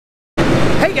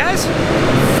Hey guys,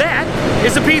 that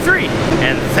is a P-3,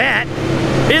 and that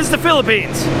is the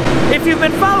Philippines. If you've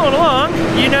been following along,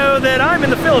 you know that I'm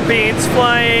in the Philippines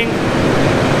flying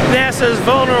NASA's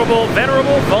venerable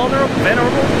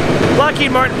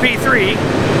Lockheed Martin P-3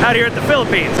 out here at the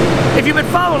Philippines. If you've been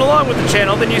following along with the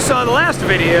channel, then you saw the last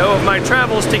video of my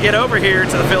travels to get over here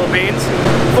to the Philippines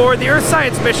for the Earth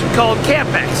Science mission called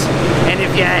CAMPEX. And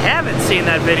if you haven't seen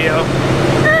that video,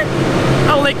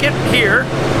 I'll link it here,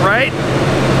 right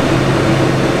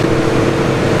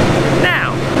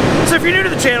now. So if you're new to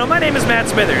the channel, my name is Matt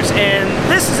Smithers, and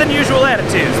this is Unusual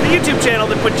Attitudes, the YouTube channel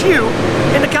that puts you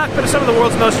in the cockpit of some of the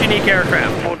world's most unique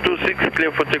aircraft. 426,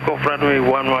 clear for takeoff, runway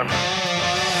 11.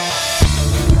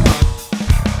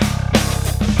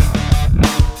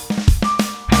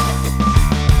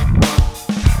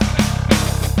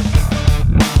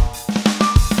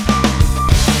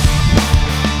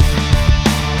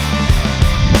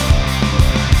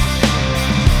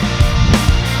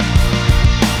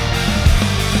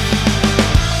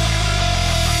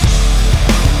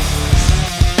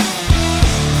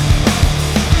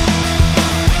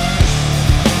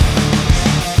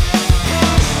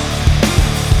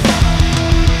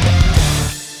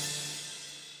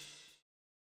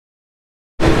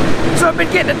 So I've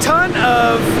been getting a ton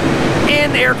of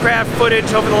in-aircraft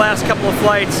footage over the last couple of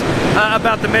flights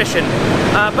about the mission,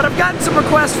 but I've gotten some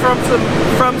requests from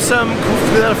some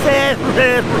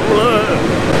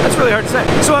that's really hard to say.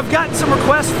 So I've gotten some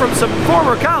requests from some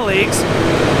former colleagues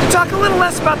to talk a little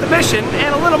less about the mission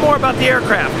and a little more about the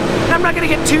aircraft. And I'm not going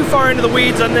to get too far into the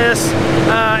weeds on this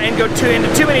and go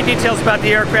into too many details about the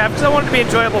aircraft because I want it to be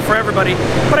enjoyable for everybody.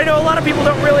 But I know a lot of people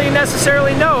don't really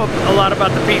necessarily know a lot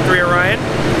about the P-3 Orion.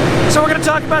 So we're going to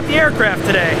talk about the aircraft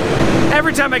today.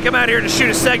 Every time I come out here to shoot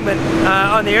a segment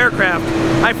on the aircraft,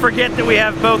 I forget that we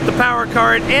have both the power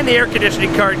card and the air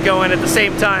conditioning card going at the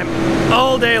same time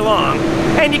all day long.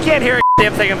 And you can't hear a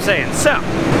damn thing I'm saying. So,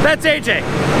 that's AJ.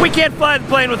 We can't fly the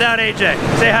plane without AJ.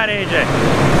 Say hi to AJ.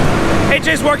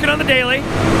 AJ's working on the daily.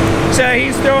 So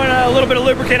he's throwing a little bit of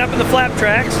lubricant up in the flap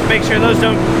tracks to make sure those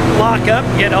don't lock up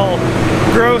and get all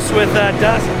gross with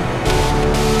dust.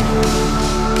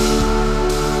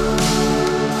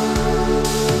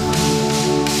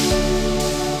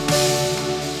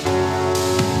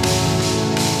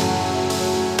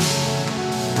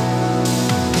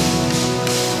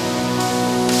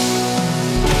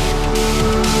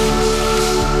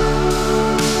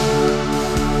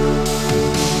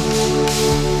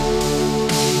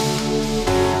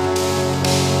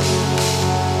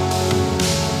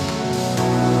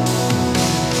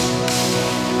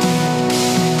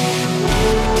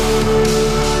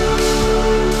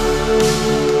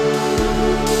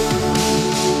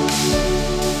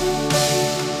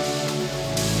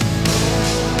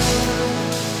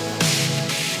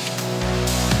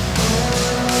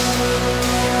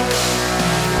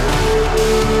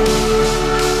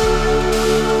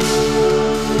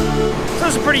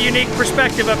 Pretty unique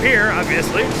perspective up here,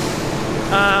 obviously.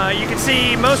 You can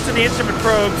see most of the instrument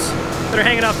probes that are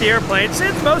hanging off the airplane,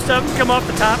 since most of them come off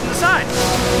the top and the side.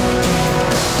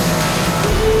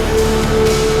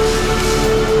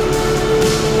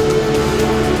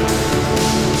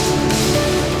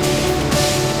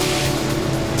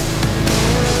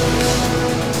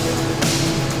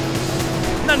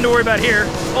 Nothing to worry about here,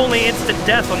 only instant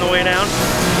death on the way down.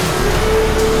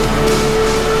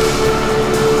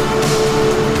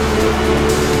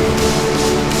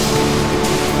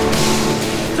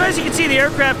 So as you can see, the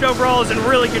aircraft overall is in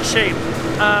really good shape.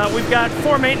 We've got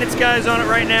 4 maintenance guys on it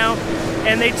right now,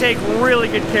 and they take really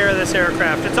good care of this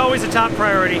aircraft. It's always a top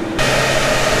priority.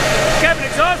 Captain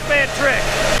Exhaust Fan trick!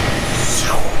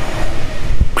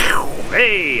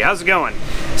 Hey, how's it going?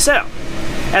 So,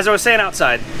 as I was saying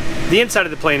outside, the inside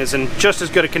of the plane is in just as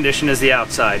good a condition as the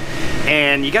outside.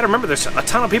 And you gotta remember, there's a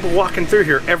ton of people walking through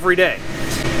here every day.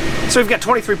 So we've got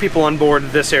 23 people on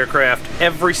board this aircraft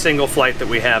every single flight that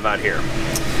we have out here.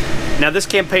 Now this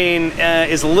campaign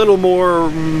is a little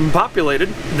more populated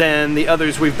than the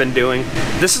others we've been doing.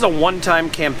 This is a one-time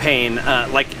campaign.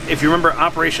 Like if you remember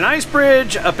Operation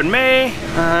Icebridge up in May,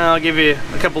 I'll give you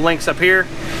a couple links up here,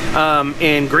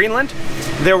 in Greenland.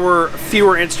 There were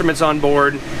fewer instruments on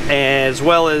board, as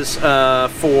well as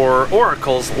for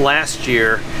oracles last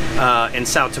year in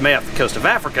Sao Tome off the coast of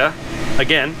Africa.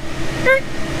 Again,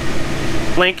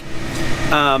 link.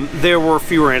 There were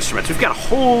fewer instruments. We've got a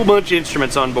whole bunch of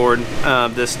instruments on board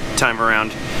this time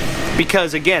around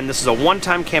because, again, this is a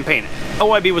one-time campaign.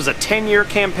 OIB was a 10-year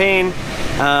campaign.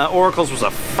 Oracles was a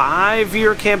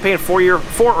 5-year campaign, 4 or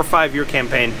 5-year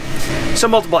campaign. So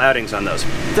multiple outings on those.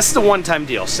 This is a one-time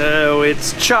deal, so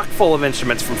it's chock full of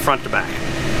instruments from front to back.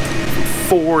 from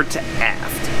forward to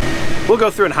aft. We'll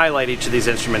go through and highlight each of these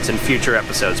instruments in future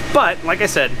episodes, but like I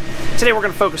said, today we're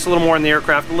going to focus a little more on the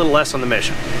aircraft, a little less on the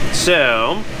mission.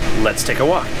 So, let's take a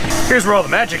walk. Here's where all the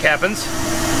magic happens.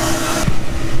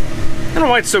 I don't know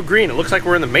why it's so green, it looks like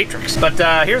we're in the Matrix.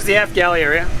 But here's the aft galley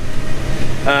area.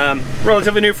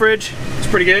 Relatively new fridge, it's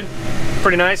pretty good,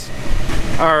 pretty nice.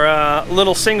 Our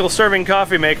little single serving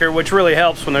coffee maker, which really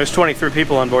helps when there's 23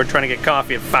 people on board trying to get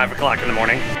coffee at 5 o'clock in the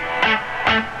morning.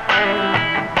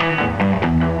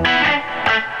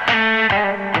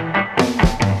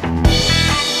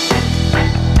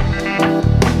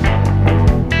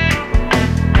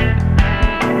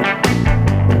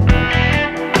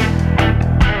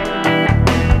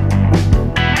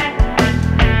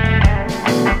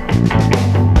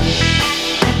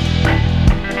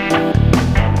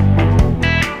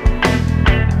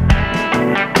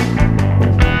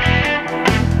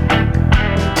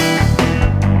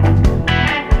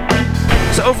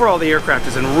 Overall, the aircraft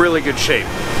is in really good shape.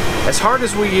 As hard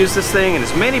as we use this thing and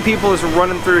as many people as are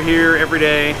running through here every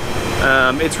day,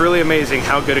 it's really amazing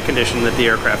how good a condition that the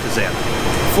aircraft is in.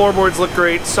 Floorboards look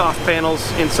great, soft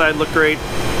panels inside look great,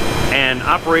 and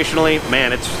operationally,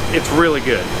 man, it's really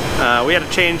good. We had a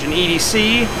change in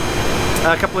EDC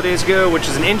a couple of days ago, which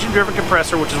is an engine-driven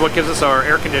compressor, which is what gives us our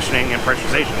air conditioning and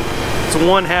pressurization. It's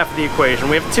one half of the equation.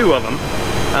 We have two of them.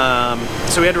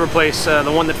 So we had to replace the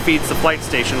one that feeds the flight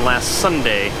station last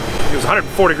Sunday. It was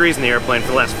 104 degrees in the airplane for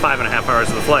the last 5.5 hours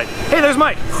of the flight. Hey, there's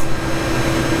Mike.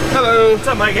 Hello. What's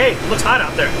up, Mike? Hey, looks hot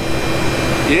out there.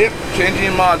 Yep,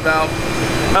 changing mod valve.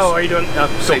 Oh, are you doing?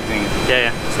 Same thing.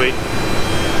 Yeah, sweet.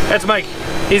 That's Mike.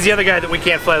 He's the other guy that we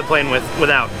can't fly the plane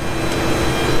without.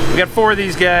 We got 4 of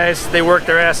these guys. They work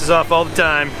their asses off all the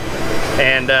time,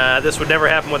 and this would never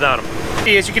happen without them.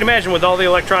 As you can imagine, with all the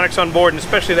electronics on board, and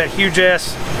especially that huge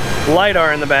ass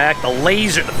LiDAR in the back, the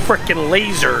frickin'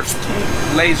 lasers.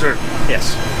 Laser.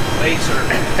 Yes. Laser.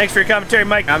 Thanks for your commentary,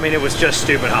 Mike. I mean, it was just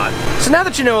stupid hot. So now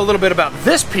that you know a little bit about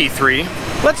this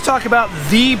P-3, let's talk about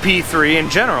the P-3 in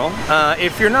general,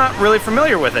 if you're not really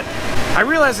familiar with it. I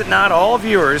realize that not all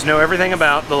viewers know everything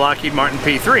about the Lockheed Martin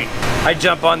P-3. I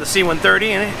jump on the C-130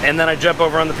 and then I jump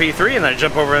over on the P-3 and then I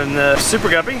jump over in the Super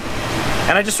Guppy.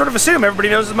 And I just sort of assume everybody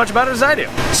knows as much about it as I do.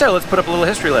 So let's put up a little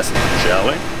history lesson, shall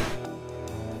we?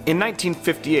 In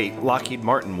 1958, Lockheed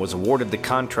Martin was awarded the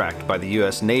contract by the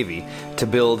U.S. Navy to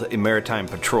build a maritime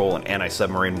patrol and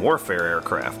anti-submarine warfare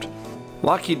aircraft.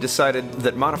 Lockheed decided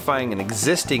that modifying an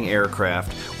existing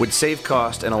aircraft would save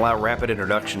cost and allow rapid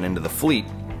introduction into the fleet,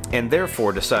 and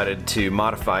therefore decided to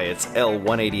modify its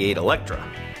L-188 Electra.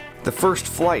 The first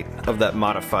flight of that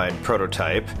modified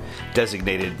prototype,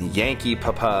 designated Yankee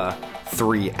Papa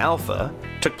 3 Alpha,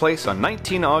 took place on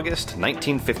 19 August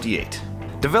 1958.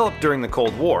 Developed during the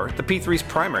Cold War, the P-3's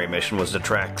primary mission was to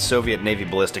track Soviet Navy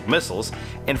ballistic missiles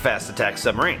and fast attack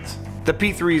submarines. The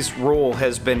P-3's role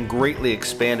has been greatly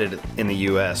expanded in the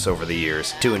US over the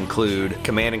years to include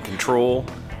command and control,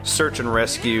 search and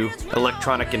rescue,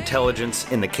 electronic intelligence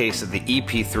in the case of the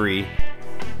EP-3,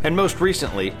 and most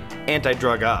recently,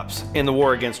 anti-drug ops in the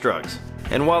war against drugs.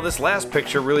 And while this last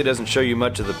picture really doesn't show you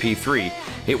much of the P-3,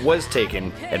 it was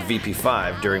taken at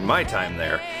VP5 during my time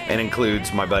there, and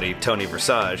includes my buddy Tony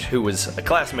Versage, who was a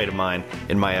classmate of mine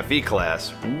in my FE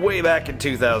class way back in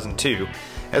 2002,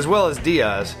 as well as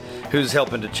Diaz, who's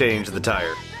helping to change the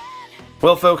tire.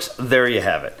 Well folks, there you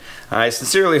have it. I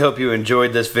sincerely hope you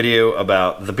enjoyed this video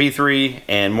about the P-3,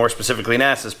 and more specifically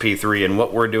NASA's P-3 and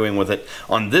what we're doing with it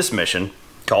on this mission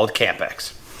called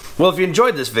CampX. Well, if you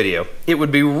enjoyed this video, it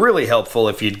would be really helpful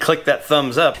if you'd click that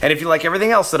thumbs up, and if you like everything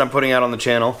else that I'm putting out on the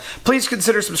channel, please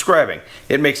consider subscribing.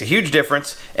 It makes a huge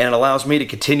difference, and it allows me to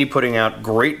continue putting out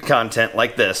great content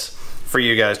like this for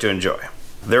you guys to enjoy.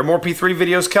 There are more P-3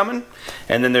 videos coming,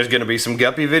 and then there's going to be some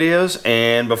Guppy videos,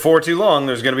 and before too long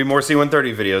there's going to be more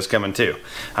C-130 videos coming too.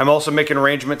 I'm also making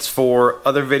arrangements for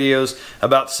other videos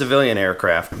about civilian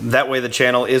aircraft. That way the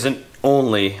channel isn't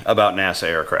only about NASA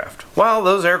aircraft. While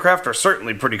those aircraft are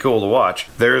certainly pretty cool to watch,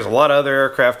 there's a lot of other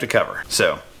aircraft to cover.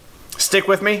 So, stick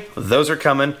with me, those are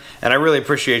coming, and I really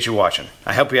appreciate you watching.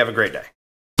 I hope you have a great day.